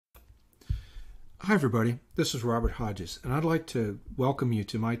Hi everybody, this is Robert Hodges, and I'd like to welcome you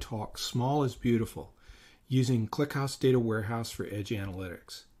to my talk, Small is Beautiful, using ClickHouse Data Warehouse for Edge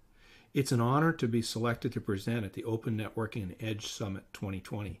Analytics. It's an honor to be selected to present at the Open Networking and Edge Summit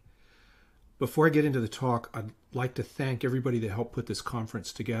 2020. Before I get into the talk, I'd like to thank everybody that helped put this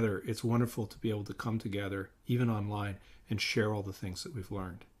conference together. It's wonderful to be able to come together, even online, and share all the things that we've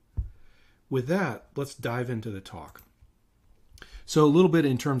learned. With that, let's dive into the talk. So a little bit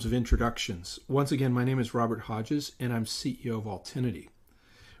in terms of introductions. Once again, my name is Robert Hodges, and I'm CEO of Altinity.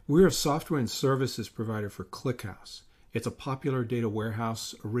 We're a software and services provider for ClickHouse. It's a popular data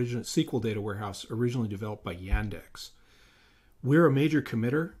warehouse, SQL data warehouse, originally developed by Yandex. We're a major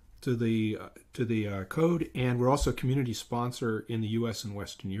committer to the code, and we're also a community sponsor in the US and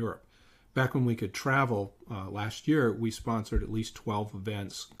Western Europe. Back when we could travel last year, we sponsored at least 12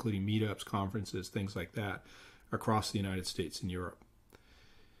 events, including meetups, conferences, things like that, across the United States and Europe.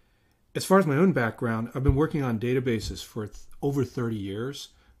 As far as my own background, I've been working on databases for over 30 years,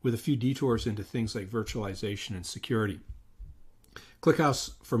 with a few detours into things like virtualization and security.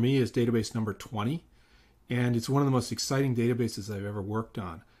 ClickHouse, for me, is database number 20, and it's one of the most exciting databases I've ever worked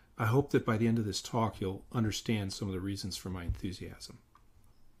on. I hope that by the end of this talk, you'll understand some of the reasons for my enthusiasm.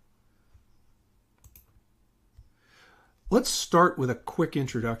 Let's start with a quick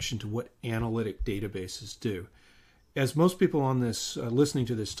introduction to what analytic databases do. As most people on this listening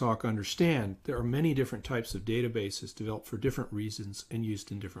to this talk understand, there are many different types of databases developed for different reasons and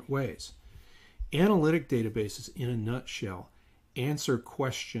used in different ways. Analytic databases, in a nutshell, answer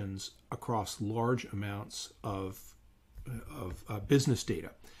questions across large amounts of business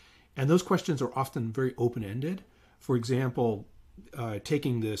data. And those questions are often very open-ended. For example,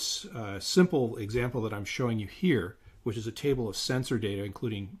 taking this simple example that I'm showing you here, which is a table of sensor data,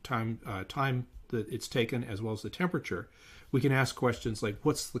 including time that it's taken as well as the temperature, we can ask questions like,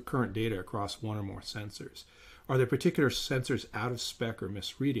 what's the current data across one or more sensors? Are there particular sensors out of spec or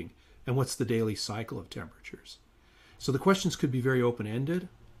misreading? And what's the daily cycle of temperatures? So the questions could be very open-ended,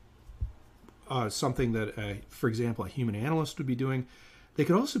 something that, for example, a human analyst would be doing. They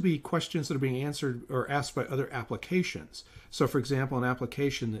could also be questions that are being answered or asked by other applications. So, for example, an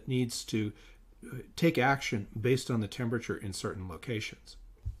application that needs to take action based on the temperature in certain locations.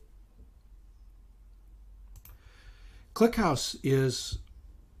 ClickHouse is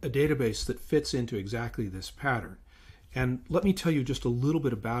a database that fits into exactly this pattern. And let me tell you just a little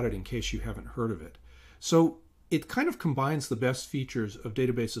bit about it in case you haven't heard of it. So it kind of combines the best features of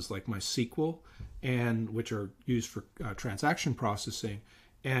databases like MySQL, which are used for transaction processing,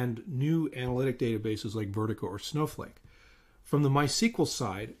 and new analytic databases like Vertica or Snowflake. From the MySQL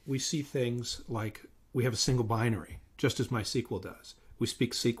side, we see things like we have a single binary, just as MySQL does. We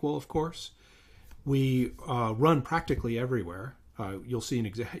speak SQL, of course. We run practically everywhere. You'll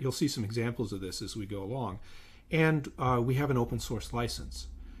see some examples of this as we go along. And we have an open source license.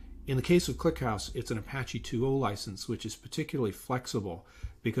 In the case of ClickHouse, it's an Apache 2.0 license, which is particularly flexible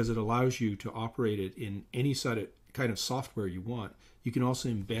because it allows you to operate it in any kind of software you want. You can also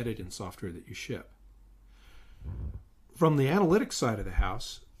embed it in software that you ship. From the analytics side of the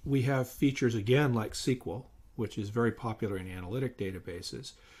house, we have features again like SQL, which is very popular in analytic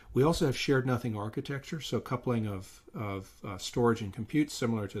databases. We also have shared nothing architecture, so coupling of storage and compute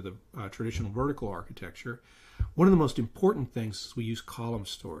similar to the traditional vertical architecture. One of the most important things is we use column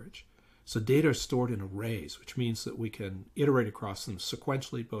storage. So data is stored in arrays, which means that we can iterate across them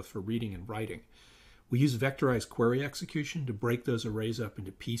sequentially, both for reading and writing. We use vectorized query execution to break those arrays up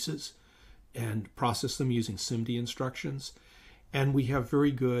into pieces and process them using SIMD instructions. And we have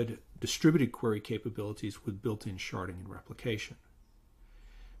very good distributed query capabilities with built-in sharding and replication.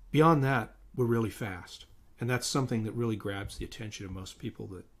 Beyond that, we're really fast. And that's something that really grabs the attention of most people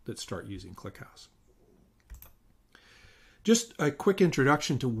that start using ClickHouse. Just a quick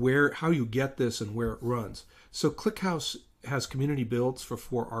introduction to how you get this and where it runs. So ClickHouse has community builds for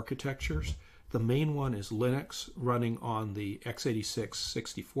 4 architectures. The main one is Linux, running on the x86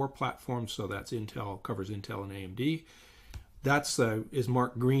 64 platform, so that's Intel, covers Intel and AMD. That's is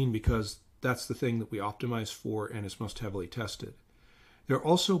marked green because that's the thing that we optimize for and is most heavily tested. There are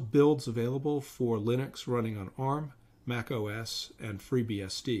also builds available for Linux running on ARM, Mac OS, and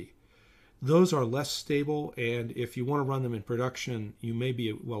FreeBSD. Those are less stable, and if you want to run them in production, you may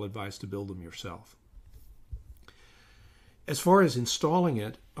be well advised to build them yourself. As far as installing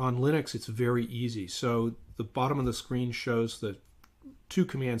it, on Linux, it's very easy. So the bottom of the screen shows the 2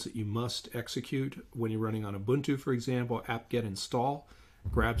 commands that you must execute when you're running on Ubuntu, for example. apt-get install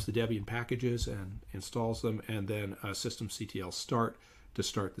grabs the Debian packages and installs them, and then systemctl start to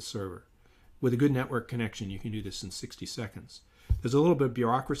start the server. With a good network connection, you can do this in 60 seconds. There's a little bit of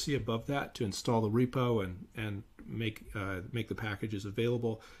bureaucracy above that to install the repo and make the packages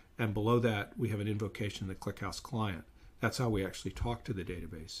available. And below that, we have an invocation of the ClickHouse client. That's how we actually talk to the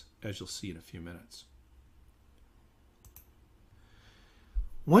database, as you'll see in a few minutes.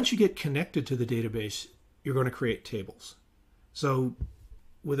 Once you get connected to the database, you're going to create tables. So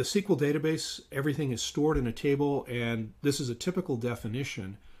with a SQL database, everything is stored in a table, and this is a typical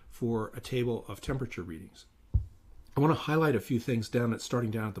definition for a table of temperature readings. I want to highlight a few things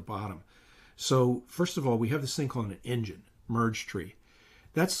starting down at the bottom. So first of all, we have this thing called an engine, merge tree.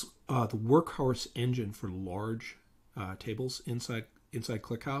 That's the workhorse engine for large tables inside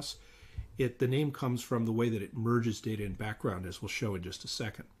ClickHouse. The name comes from the way that it merges data in background, as we'll show in just a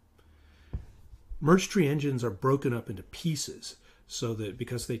second. Merge tree engines are broken up into pieces so that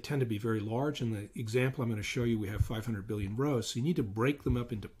because they tend to be very large. In the example I'm going to show you, we have 500 billion rows, so you need to break them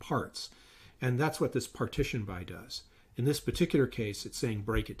up into parts. And that's what this partition by does. In this particular case, it's saying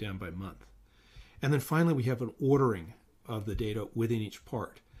break it down by month. And then finally, we have an ordering of the data within each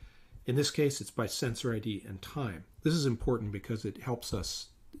part. In this case, it's by sensor ID and time. This is important because it helps us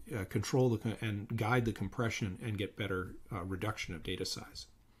control and guide the compression and get better reduction of data size.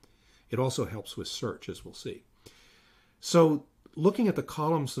 It also helps with search, as we'll see. So looking at the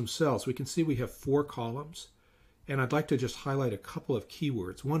columns themselves, we can see we have 4 columns. And I'd like to just highlight a couple of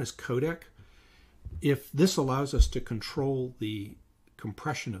keywords. One is codec. If this allows us to control the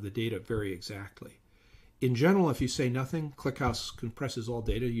compression of the data very exactly. In general, if you say nothing, ClickHouse compresses all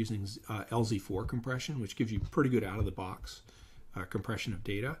data using LZ4 compression, which gives you pretty good out-of-the-box compression of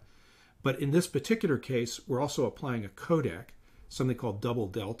data. But in this particular case, we're also applying a codec, something called double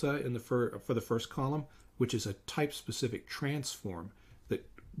delta for the first column, which is a type-specific transform that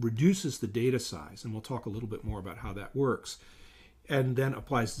reduces the data size, and we'll talk a little bit more about how that works, and then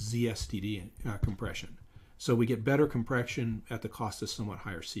applies ZSTD compression. So we get better compression at the cost of somewhat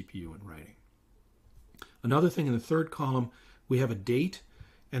higher CPU and writing. Another thing in the third column, we have a date,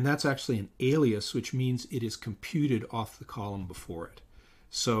 and that's actually an alias, which means it is computed off the column before it.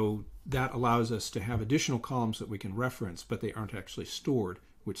 So that allows us to have additional columns that we can reference, but they aren't actually stored,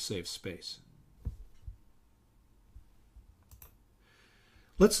 which saves space.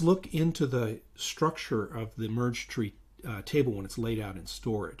 Let's look into the structure of the merge tree table when it's laid out in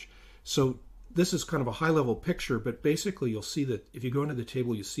storage. So this is kind of a high-level picture, but basically you'll see that if you go into the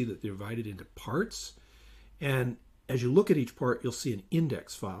table, you see that they're divided into parts. And as you look at each part, you'll see an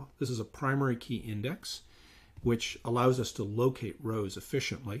index file. This is a primary key index, which allows us to locate rows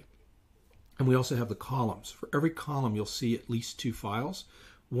efficiently. And we also have the columns. For every column, you'll see at least 2 files.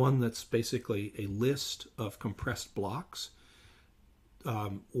 One that's basically a list of compressed blocks,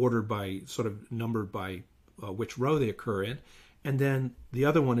 ordered by, sort of numbered by which row they occur in. And then the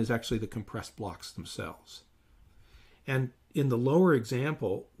other one is actually the compressed blocks themselves. And in the lower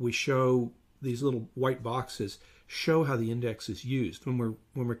example, we show these little white boxes show how the index is used. When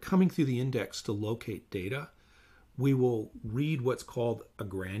we're coming through the index to locate data, we will read what's called a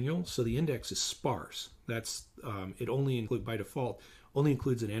granule. So the index is sparse. That's it only includes, by default, only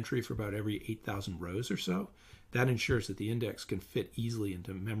includes an entry for about every 8,000 rows or so. That ensures that the index can fit easily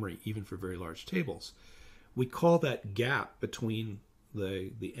into memory, even for very large tables. We call that gap between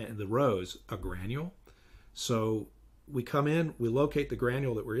the rows a granule. So we come in, we locate the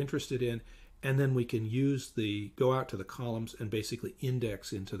granule that we're interested in, and then we can go out to the columns and basically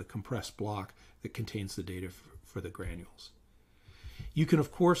index into the compressed block that contains the data for the granules. You can,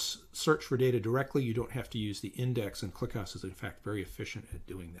 of course, search for data directly. You don't have to use the index, and ClickHouse is, in fact, very efficient at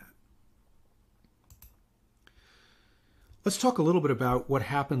doing that. Let's talk a little bit about what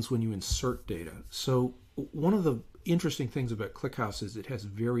happens when you insert data. So one of the interesting things about ClickHouse is it has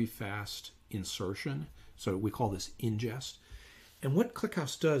very fast insertion. So we call this ingest. And what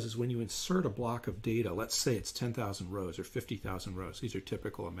ClickHouse does is when you insert a block of data, let's say it's 10,000 rows or 50,000 rows, these are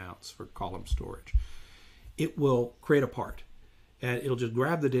typical amounts for column storage, it will create a part. And it'll just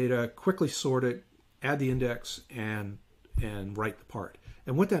grab the data, quickly sort it, add the index, and write the part.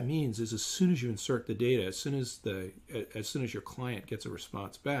 And what that means is as soon as you insert the data, as soon as your client gets a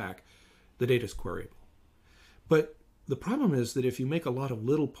response back, the data is queryable. But the problem is that if you make a lot of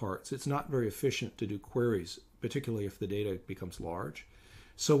little parts, it's not very efficient to do queries, particularly if the data becomes large.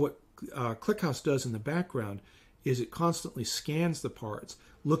 So what ClickHouse does in the background is it constantly scans the parts,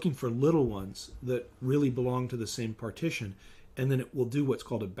 looking for little ones that really belong to the same partition, and then it will do what's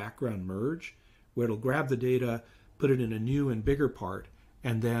called a background merge, where it'll grab the data, put it in a new and bigger part,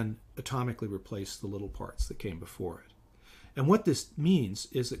 and then atomically replace the little parts that came before it. And what this means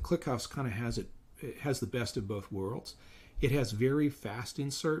is that ClickHouse kind of has the best of both worlds. It has very fast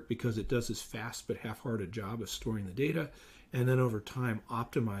insert because it does this fast but half-hearted job of storing the data, and then over time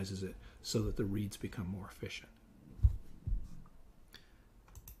optimizes it so that the reads become more efficient.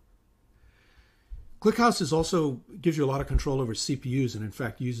 ClickHouse is also gives you a lot of control over CPUs and in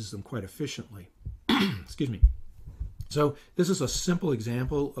fact uses them quite efficiently. Excuse me. So this is a simple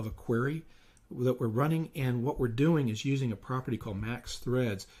example of a query that we're running, and what we're doing is using a property called max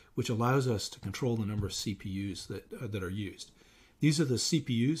threads, which allows us to control the number of CPUs that are used. These are the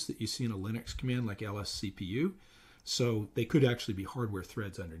CPUs that you see in a Linux command like lscpu, so they could actually be hardware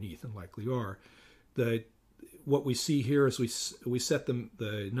threads underneath, and likely are. What we see here is we set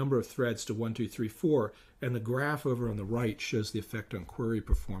the number of threads to 1, 2, 3, 4, and the graph over on the right shows the effect on query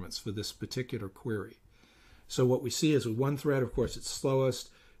performance for this particular query. So what we see is with one thread, of course, it's slowest.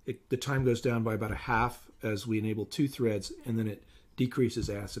 The time goes down by about a half as we enable 2 threads, and then it decreases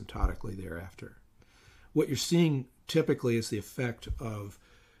asymptotically thereafter. What you're seeing typically is the effect of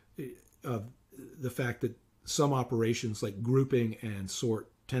the fact that some operations like grouping and sort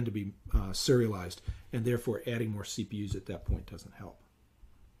tend to be serialized, and therefore adding more CPUs at that point doesn't help.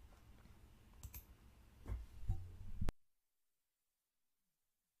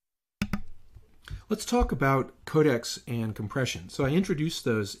 Let's talk about codecs and compression. So I introduced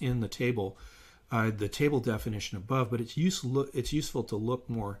those in the table definition above, but it's useful to look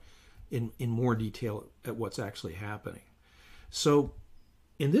more in more detail at what's actually happening. So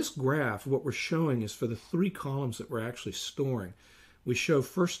in this graph, what we're showing is for the 3 columns that we're actually storing, we show,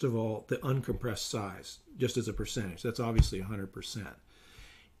 first of all, the uncompressed size, just as a percentage. That's obviously 100%.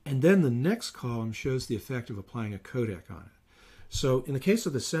 And then the next column shows the effect of applying a codec on it. So in the case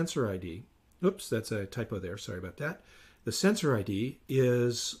of the sensor ID, oops, that's a typo there, sorry about that. The sensor ID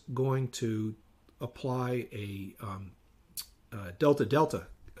is going to apply a delta-delta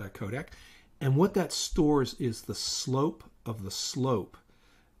codec, and what that stores is the slope of the slope.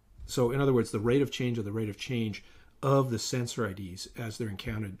 So in other words, the rate of change of the rate of change of the sensor IDs as they're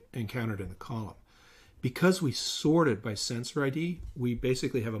encountered in the column. Because we sorted by sensor ID, we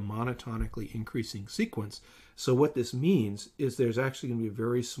basically have a monotonically increasing sequence. So what this means is there's actually going to be a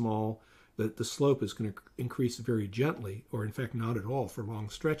very small, the slope is going to increase very gently, or in fact not at all for long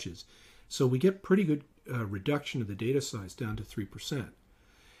stretches. So we get pretty good reduction of the data size down to 3%.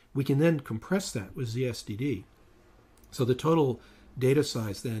 We can then compress that with ZSDD. So the total data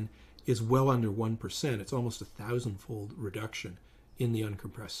size then is well under 1%. It's almost a 1,000-fold reduction in the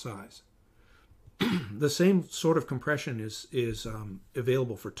uncompressed size. The same sort of compression is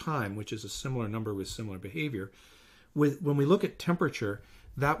available for time, which is a similar number with similar behavior. When we look at temperature,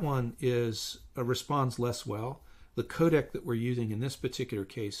 that one responds less well. The codec that we're using in this particular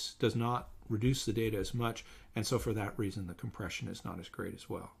case does not reduce the data as much, and so for that reason the compression is not as great as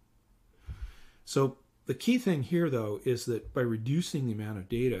well. So the key thing here, though, is that by reducing the amount of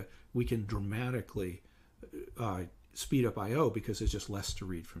data, we can dramatically speed up I/O because there's just less to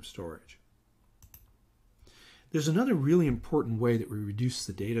read from storage. There's another really important way that we reduce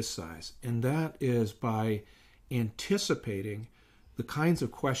the data size, and that is by anticipating the kinds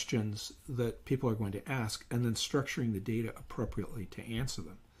of questions that people are going to ask and then structuring the data appropriately to answer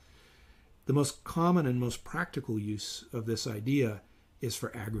them. The most common and most practical use of this idea is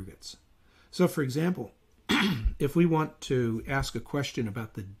for aggregates. So for example, if we want to ask a question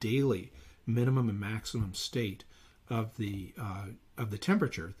about the daily minimum and maximum state of the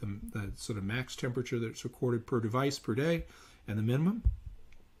temperature, the sort of max temperature that's recorded per device per day, and the minimum,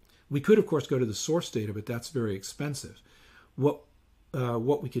 we could of course go to the source data, but that's very expensive. What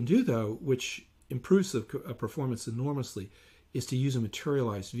we can do, though, which improves the performance enormously, is to use a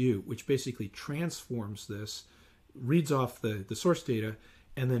materialized view, which basically transforms this, reads off the source data,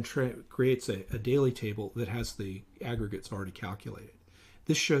 and then creates a daily table that has the aggregates already calculated.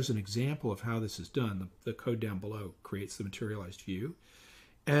 This shows an example of how this is done. The code down below creates the materialized view.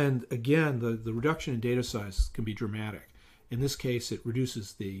 And again, the reduction in data size can be dramatic. In this case, it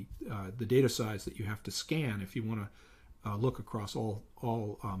reduces the data size that you have to scan if you want to look across all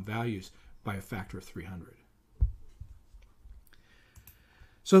values by a factor of 300.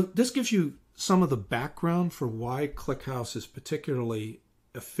 So this gives you some of the background for why ClickHouse is particularly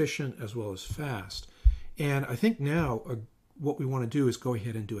efficient as well as fast. And I think now what we want to do is go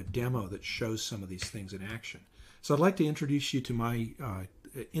ahead and do a demo that shows some of these things in action. So I'd like to introduce you to my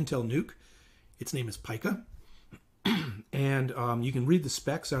Intel NUC. Its name is Pica. And you can read the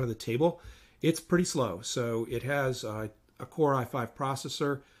specs out of the table. It's pretty slow. So it has a Core i5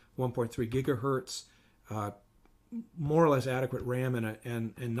 processor, 1.3 gigahertz, more or less adequate RAM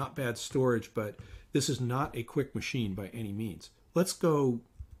and not bad storage, but this is not a quick machine by any means. Let's go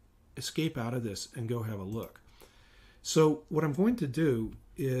escape out of this and go have a look. So what I'm going to do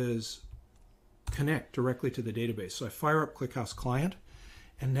is connect directly to the database. So I fire up ClickHouse Client,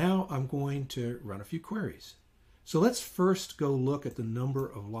 and now I'm going to run a few queries. So let's first go look at the number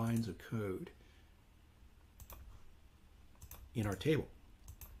of lines of code in our table.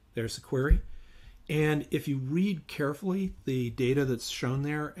 There's the query. And if you read carefully the data that's shown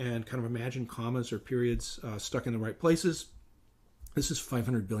there and kind of imagine commas or periods stuck in the right places, this is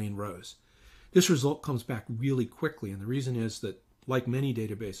 500 billion rows. This result comes back really quickly, and the reason is that, like many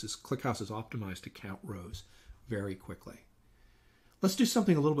databases, ClickHouse is optimized to count rows very quickly. Let's do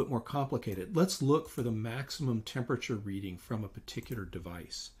something a little bit more complicated. Let's look for the maximum temperature reading from a particular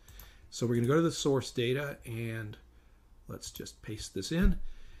device. So we're going to go to the source data, and let's just paste this in.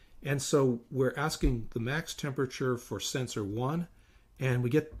 And so we're asking the max temperature for sensor 1, and we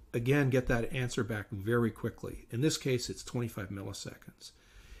get that answer back very quickly. In this case, it's 25 milliseconds.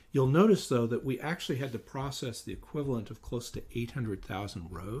 You'll notice, though, that we actually had to process the equivalent of close to 800,000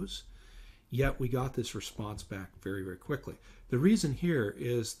 rows, yet we got this response back very, very quickly. The reason here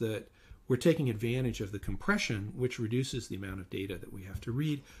is that we're taking advantage of the compression, which reduces the amount of data that we have to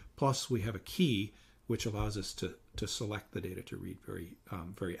read, plus we have a key which allows us to select the data to read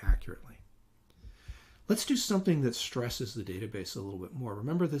very accurately. Let's do something that stresses the database a little bit more.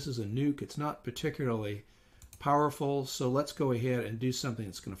 Remember, this is a nuke. It's not particularly powerful, so let's go ahead and do something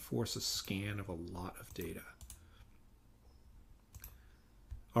that's going to force a scan of a lot of data.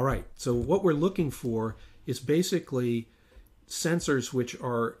 All right, so what we're looking for is basically sensors which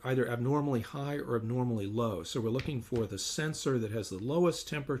are either abnormally high or abnormally low. So we're looking for the sensor that has the lowest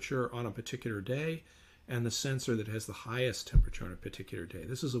temperature on a particular day and the sensor that has the highest temperature on a particular day.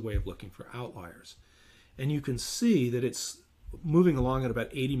 This is a way of looking for outliers. And you can see that it's moving along at about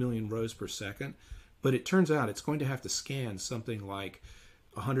 80 million rows per second, but it turns out it's going to have to scan something like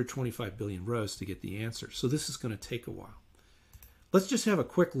 125 billion rows to get the answer. So this is going to take a while. Let's just have a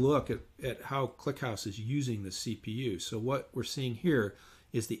quick look at how ClickHouse is using the CPU. So what we're seeing here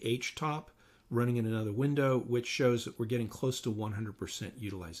is the H-top running in another window, which shows that we're getting close to 100%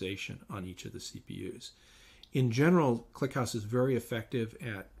 utilization on each of the CPUs. In general, ClickHouse is very effective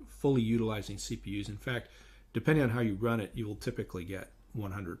at fully utilizing CPUs. In fact, depending on how you run it, you will typically get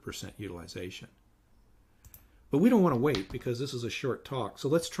 100% utilization. But we don't want to wait because this is a short talk, so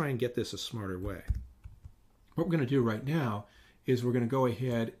let's try and get this a smarter way. What we're going to do right now is we're going to go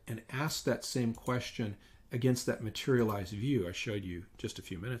ahead and ask that same question against that materialized view I showed you just a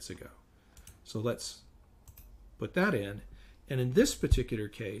few minutes ago. So let's put that in. And in this particular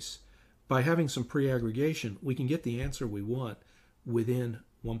case, by having some pre-aggregation, we can get the answer we want within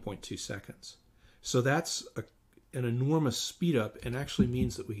 1.2 seconds. So that's an enormous speed up, and actually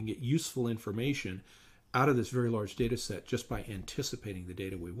means that we can get useful information out of this very large data set just by anticipating the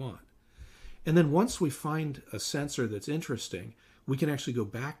data we want. And then once we find a sensor that's interesting, we can actually go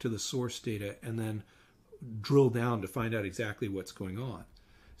back to the source data and then drill down to find out exactly what's going on.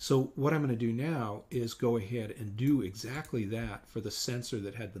 So what I'm going to do now is go ahead and do exactly that for the sensor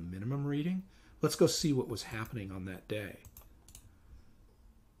that had the minimum reading. Let's go see what was happening on that day.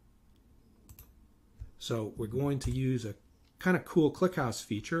 So we're going to use a kind of cool ClickHouse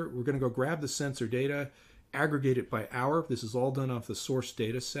feature. We're going to go grab the sensor data, aggregate it by hour. This is all done off the source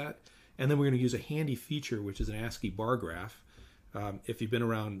data set. And then we're going to use a handy feature, which is an ASCII bar graph. If you've been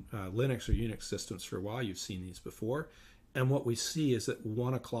around Linux or Unix systems for a while, you've seen these before. And what we see is at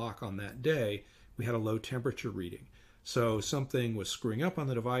 1 o'clock on that day, we had a low temperature reading. So something was screwing up on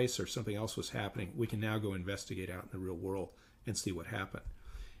the device or something else was happening. We can now go investigate out in the real world and see what happened.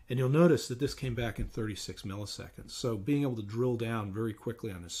 And you'll notice that this came back in 36 milliseconds. So being able to drill down very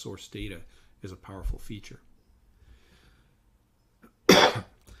quickly on this source data is a powerful feature.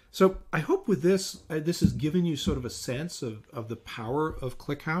 So I hope with this, this has given you sort of a sense of the power of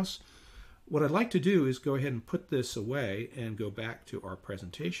ClickHouse. What I'd like to do is go ahead and put this away and go back to our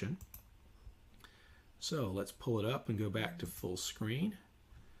presentation. So let's pull it up and go back to full screen.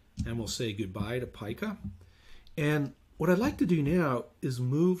 And we'll say goodbye to Pica. And what I'd like to do now is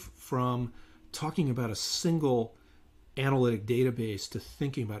move from talking about a single analytic database to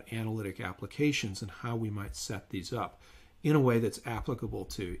thinking about analytic applications and how we might set these up in a way that's applicable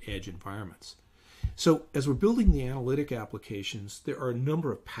to edge environments. So as we're building the analytic applications, there are a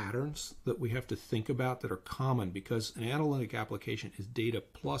number of patterns that we have to think about that are common, because an analytic application is data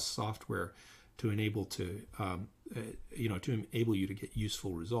plus software to enable to enable you to get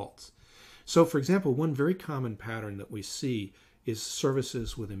useful results. So for example, one very common pattern that we see is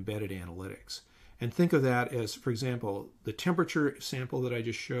services with embedded analytics. And think of that as, for example, the temperature sample that I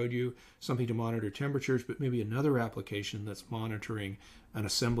just showed you, something to monitor temperatures, but maybe another application that's monitoring an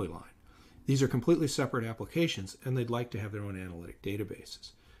assembly line. These are completely separate applications, and they'd like to have their own analytic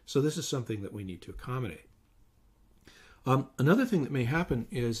databases. So this is something that we need to accommodate. Another thing that may happen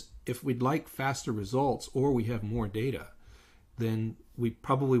is if we'd like faster results or we have more data, then we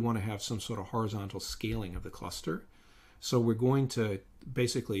probably want to have some sort of horizontal scaling of the cluster. So we're going to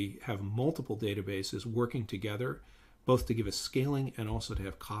basically have multiple databases working together, both to give us scaling and also to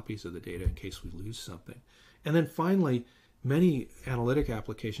have copies of the data in case we lose something. And then finally, many analytic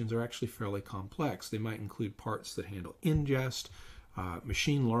applications are actually fairly complex. They might include parts that handle ingest,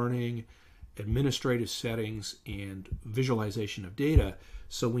 machine learning, administrative settings, and visualization of data.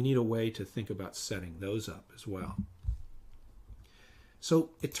 So we need a way to think about setting those up as well.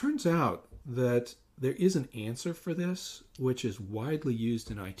 So it turns out that there is an answer for this, which is widely used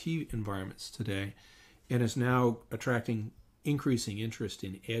in IT environments today and is now attracting increasing interest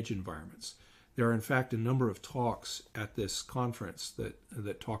in edge environments. There are, in fact, a number of talks at this conference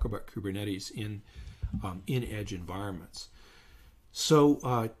that talk about Kubernetes in edge environments.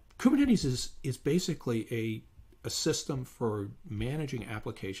 So Kubernetes is basically a system for managing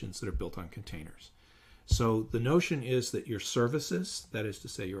applications that are built on containers. So the notion is that your services, that is to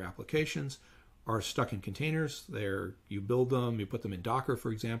say your applications, are stuck in containers. You build them, you put them in Docker,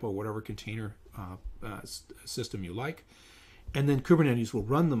 for example, whatever container system you like, and then Kubernetes will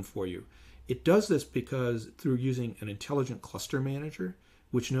run them for you. It does this because through using an intelligent cluster manager,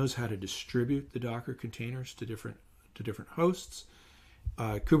 which knows how to distribute the Docker containers to different hosts.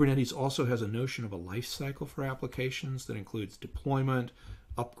 Kubernetes also has a notion of a life cycle for applications that includes deployment,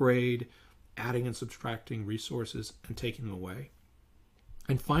 upgrade, adding and subtracting resources, and taking them away.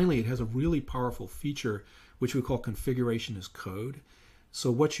 And finally, it has a really powerful feature which we call configuration as code.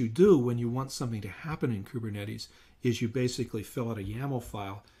 So what you do when you want something to happen in Kubernetes is you basically fill out a YAML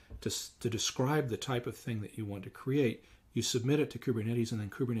file to describe the type of thing that you want to create. You submit it to Kubernetes, and then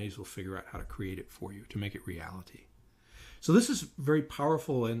Kubernetes will figure out how to create it for you to make it reality. So this is very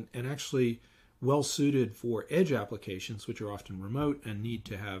powerful and actually well suited for edge applications, which are often remote and need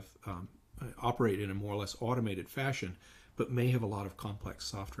to have operate in a more or less automated fashion, but may have a lot of complex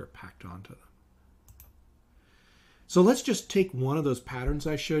software packed onto them. So let's just take one of those patterns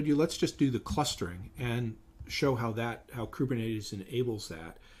I showed you. Let's just do the clustering and show how Kubernetes enables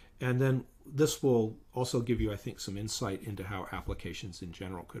that. And then this will also give you, I think, some insight into how applications in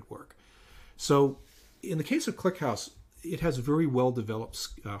general could work. So in the case of ClickHouse, it has very well developed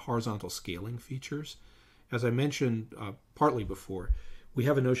horizontal scaling features. As I mentioned partly before, we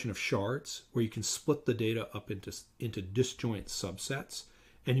have a notion of shards where you can split the data up into disjoint subsets,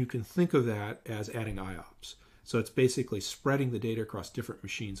 and you can think of that as adding IOPS. So it's basically spreading the data across different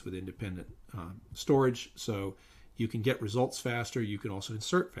machines with independent storage, so you can get results faster. You can also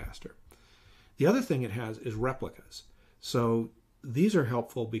insert faster. The other thing it has is replicas. So these are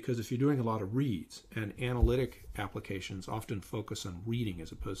helpful because if you're doing a lot of reads, and analytic applications often focus on reading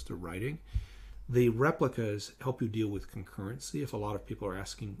as opposed to writing, the replicas help you deal with concurrency. If a lot of people are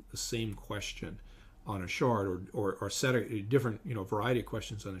asking the same question on a shard or set a different variety of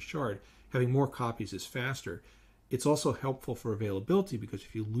questions on a shard, having more copies is faster. It's also helpful for availability because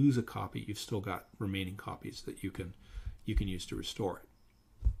if you lose a copy, you've still got remaining copies that you can use to restore it.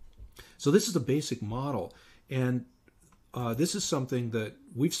 So this is the basic model, and this is something that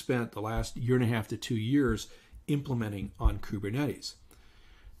we've spent the last 1.5 to 2 years implementing on Kubernetes.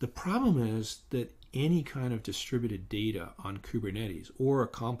 The problem is that any kind of distributed data on Kubernetes or a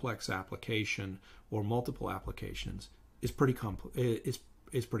complex application or multiple applications is pretty complicated.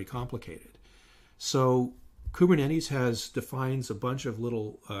 So Kubernetes defines a bunch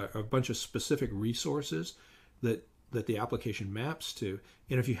of specific resources that the application maps to.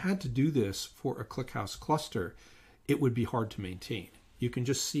 And if you had to do this for a ClickHouse cluster, it would be hard to maintain. You can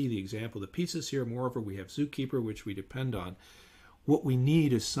just see the example, the pieces here. Moreover, we have Zookeeper, which we depend on. What we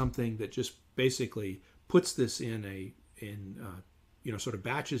need is something that just basically puts this sort of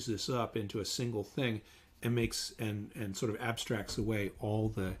batches this up into a single thing and makes and sort of abstracts away all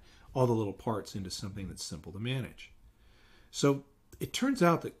the little parts into something that's simple to manage. So it turns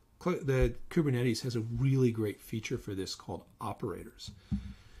out that Kubernetes has a really great feature for this called operators.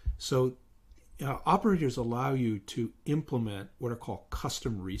 So operators allow you to implement what are called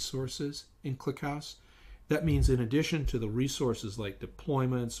custom resources in ClickHouse. That means in addition to the resources like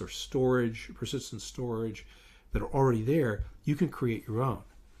deployments or storage, persistent storage that are already there, you can create your own.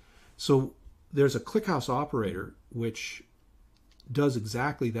 So there's a ClickHouse operator which does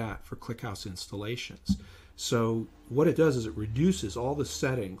exactly that for ClickHouse installations. So what it does is it reduces all the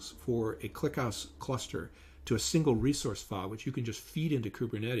settings for a ClickHouse cluster to a single resource file, which you can just feed into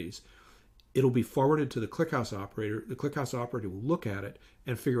Kubernetes. It'll be forwarded to the ClickHouse operator. The ClickHouse operator will look at it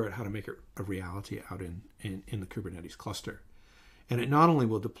and figure out how to make it a reality out in the Kubernetes cluster. And it not only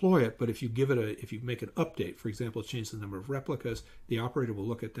will deploy it, but if you make an update, for example, change the number of replicas, the operator will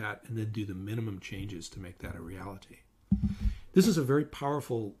look at that and then do the minimum changes to make that a reality. This is a very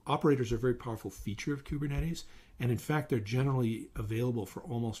powerful, operators are a very powerful feature of Kubernetes, and in fact, they're generally available for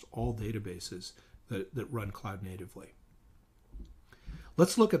almost all databases that run cloud natively.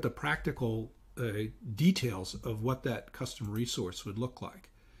 Let's look at the practical details of what that custom resource would look like.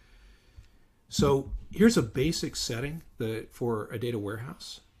 So here's a basic setting for a data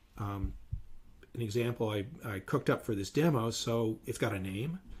warehouse. An example I cooked up for this demo, so it's got a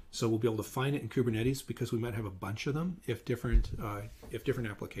name. So we'll be able to find it in Kubernetes because we might have a bunch of them if different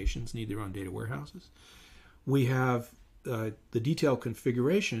applications need their own data warehouses. We have the detailed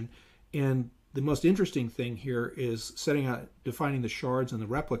configuration, and the most interesting thing here is defining the shards and the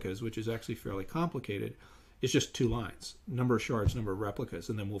replicas, which is actually fairly complicated. It's just 2 lines, number of shards, number of replicas,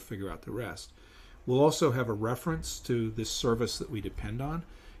 and then we'll figure out the rest. We'll also have a reference to this service that we depend on.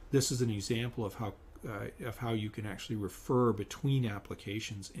 This is an example of how you can actually refer between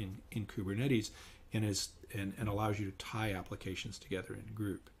applications in Kubernetes and allows you to tie applications together in a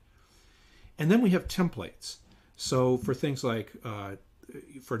group. And then we have templates. So for things like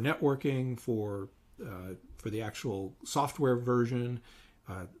for networking, for the actual software version,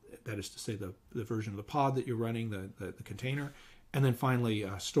 that is to say the version of the pod that you're running, the container, and then finally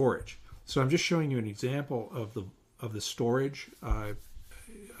storage. So I'm just showing you an example of the storage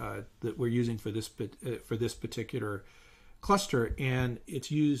that we're using for this particular cluster, and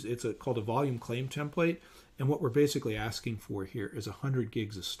it's called a volume claim template. And what we're basically asking for here is 100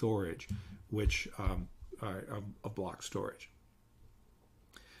 gigs of storage, which of block storage.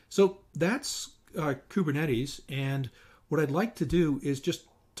 So that's Kubernetes, and what I'd like to do is just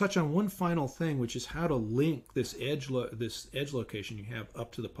touch on one final thing, which is how to link this edge location you have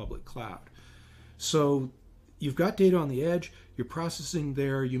up to the public cloud. So you've got data on the edge, you're processing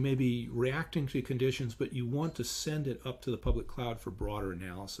there, you may be reacting to conditions, but you want to send it up to the public cloud for broader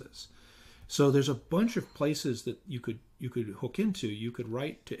analysis. So there's a bunch of places that you could hook into. You could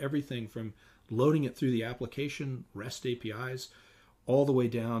write to everything from loading it through the application, REST APIs, all the way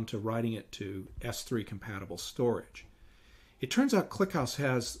down to writing it to S3 compatible storage. It turns out ClickHouse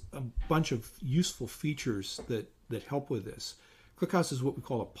has a bunch of useful features that help with this. ClickHouse is what we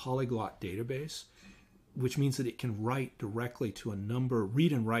call a polyglot database, which means that it can write directly to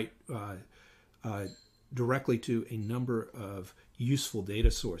read and write directly to a number of useful data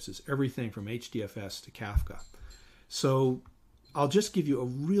sources, everything from HDFS to Kafka. So I'll just give you a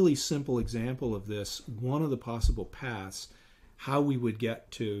really simple example of this, one of the possible paths, how we would get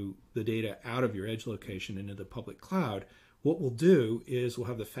to the data out of your edge location into the public cloud. What we'll do is we'll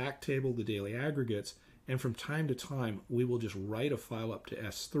have the fact table, the daily aggregates, and from time to time, we will just write a file up to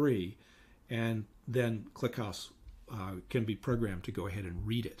S3, and then ClickHouse can be programmed to go ahead and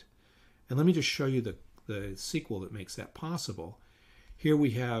read it. And let me just show you the SQL that makes that possible. Here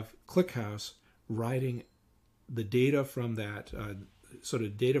we have ClickHouse writing the data from that sort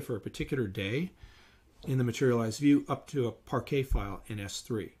of data for a particular day in the materialized view up to a Parquet file in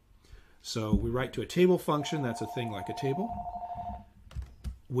S3. So we write to a table function, that's a thing like a table.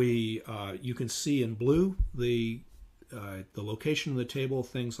 You can see in blue the location of the table,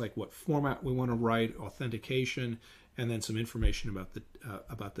 things like what format we want to write, authentication, and then some information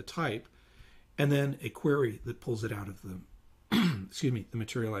about the type, and then a query that pulls it out of the the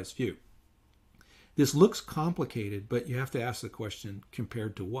materialized view. This looks complicated, but you have to ask the question,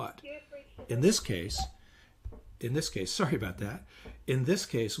 compared to what? In this case, sorry about that. In this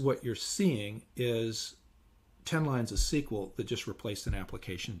case, what you're seeing is 10 lines of SQL that just replaced an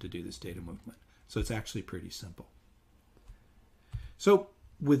application to do this data movement. So it's actually pretty simple. So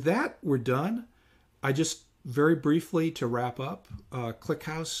with that, we're done. I just very briefly, to wrap up,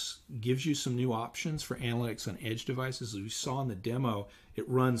 ClickHouse gives you some new options for analytics on edge devices. As we saw in the demo, it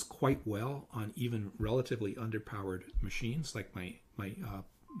runs quite well on even relatively underpowered machines like my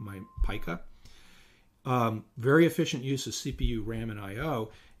Pica. Very efficient use of CPU, RAM, and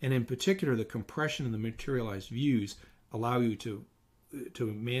I/O, and in particular, the compression and the materialized views allow you to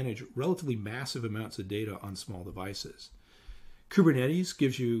manage relatively massive amounts of data on small devices. Kubernetes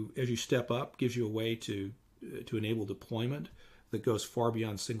gives you, as you step up, gives you a way to enable deployment that goes far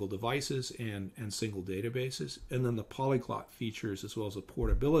beyond single devices and single databases. And then the polyglot features, as well as the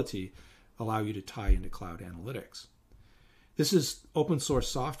portability, allow you to tie into cloud analytics. This is open source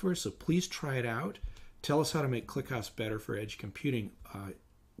software, so please try it out. Tell us how to make ClickHouse better for edge computing.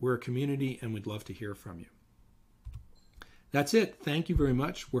 We're a community, and we'd love to hear from you. That's it. Thank you very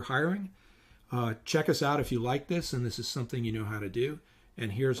much. We're hiring. Check us out if you like this, and this is something you know how to do.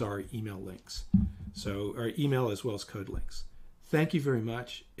 And here's our email links. So our email as well as code links. Thank you very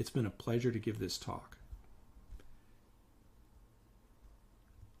much. It's been a pleasure to give this talk.